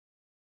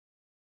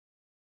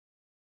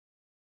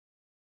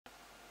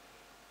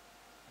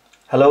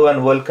Hello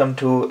and welcome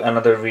to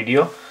another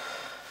video.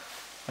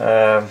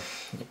 Uh,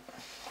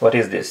 what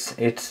is this?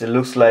 It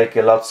looks like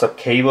lots of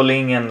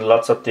cabling and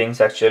lots of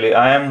things. Actually,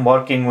 I am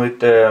working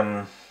with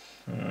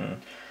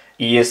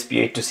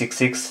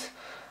Esp8266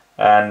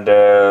 and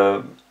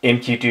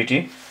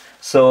MQTT.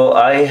 So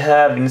I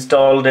have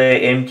installed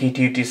a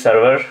MQTT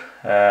server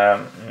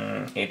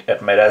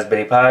at my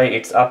Raspberry Pi.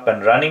 It's up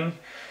and running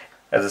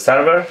as a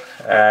server,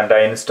 and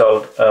I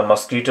installed a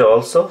Mosquito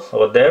also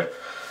over there.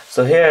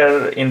 So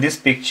here in this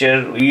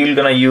picture we're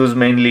gonna use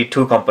mainly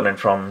two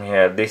components from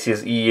here. This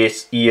is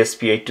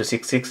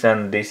ESP8266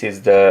 and this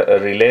is the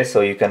relay, so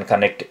you can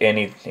connect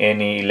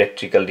any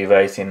electrical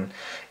device in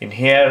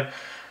here.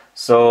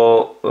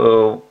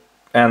 So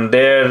and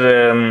there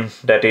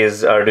that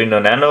is Arduino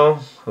Nano,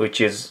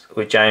 which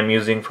I am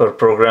using for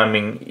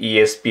programming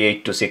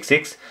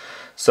ESP8266.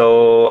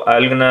 So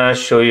I'm gonna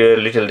show you a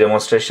little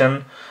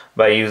demonstration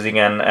by using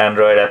an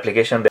Android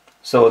application.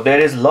 So there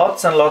is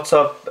lots and lots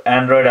of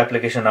Android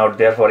application out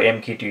there for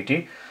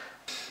MQTT,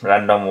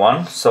 random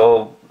one.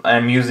 So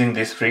I'm using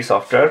this free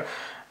software.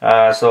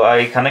 So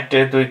I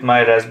connected with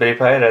my Raspberry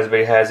Pi.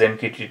 Raspberry has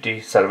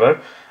MQTT server,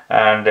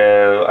 and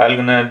I'm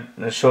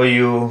gonna show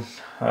you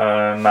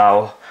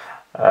now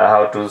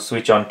how to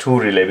switch on two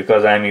relay,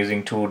 because I'm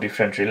using two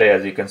different relay.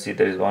 As you can see,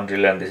 there is one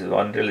relay and this is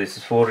one relay. This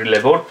is 4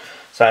 relay board.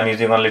 So I'm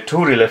using only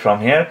 2 relay from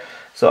here.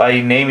 So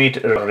I name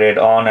it red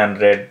on and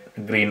red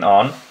green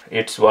on.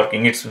 It's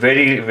working. It's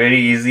very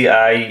easy.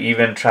 I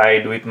even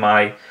tried with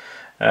my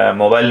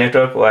mobile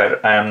network, where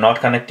I am not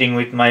connecting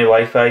with my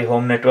Wi-Fi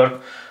home network.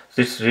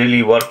 So it's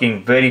really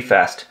working very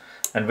fast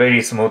and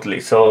very smoothly.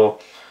 So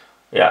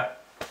yeah,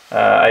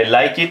 I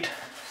like it.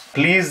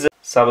 Please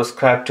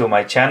subscribe to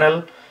my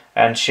channel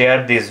and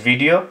share this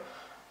video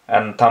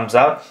and thumbs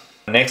up.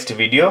 Next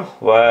video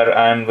where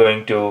I'm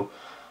going to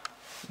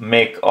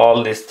make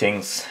all these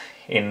things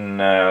in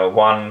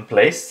one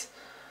place.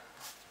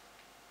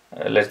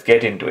 Let's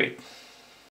get into it.